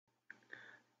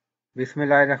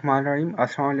Bismillahirrahmanirrahim.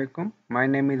 Assalamu alaikum. My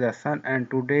name is Hassan and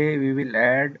today we will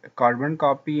add carbon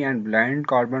copy and blind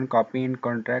carbon copy in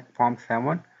contract form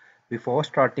 7. Before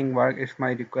starting work, it's my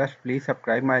request, please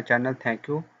subscribe my channel. Thank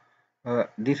you.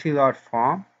 This is our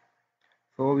form.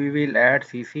 So we will add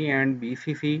CC and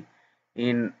BCC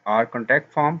in our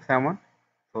contact form 7.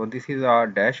 So this is our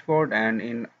dashboard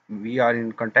and we are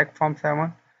in contact form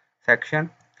 7 section.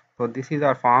 So this is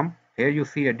our form. Here you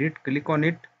see edit, click on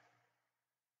it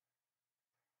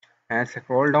and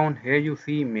scroll down. Here you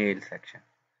see mail section.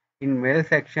 In mail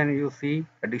section you see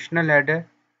additional header,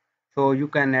 so you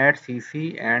can add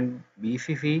CC and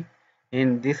BCC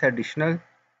in this additional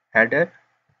header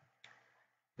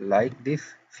like this,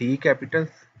 C capitals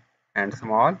and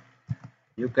small.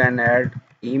 You can add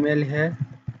email here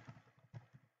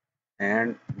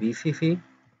and BCC.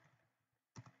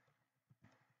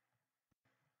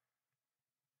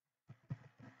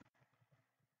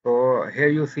 So here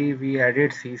you see we added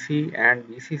CC and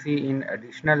BCC in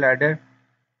additional header.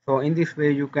 So in this way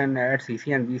you can add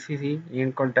CC and BCC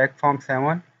in contact form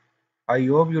 7. I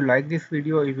hope you like this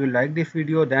video. If you like this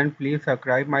video, then please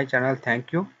subscribe my channel.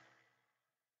 Thank you.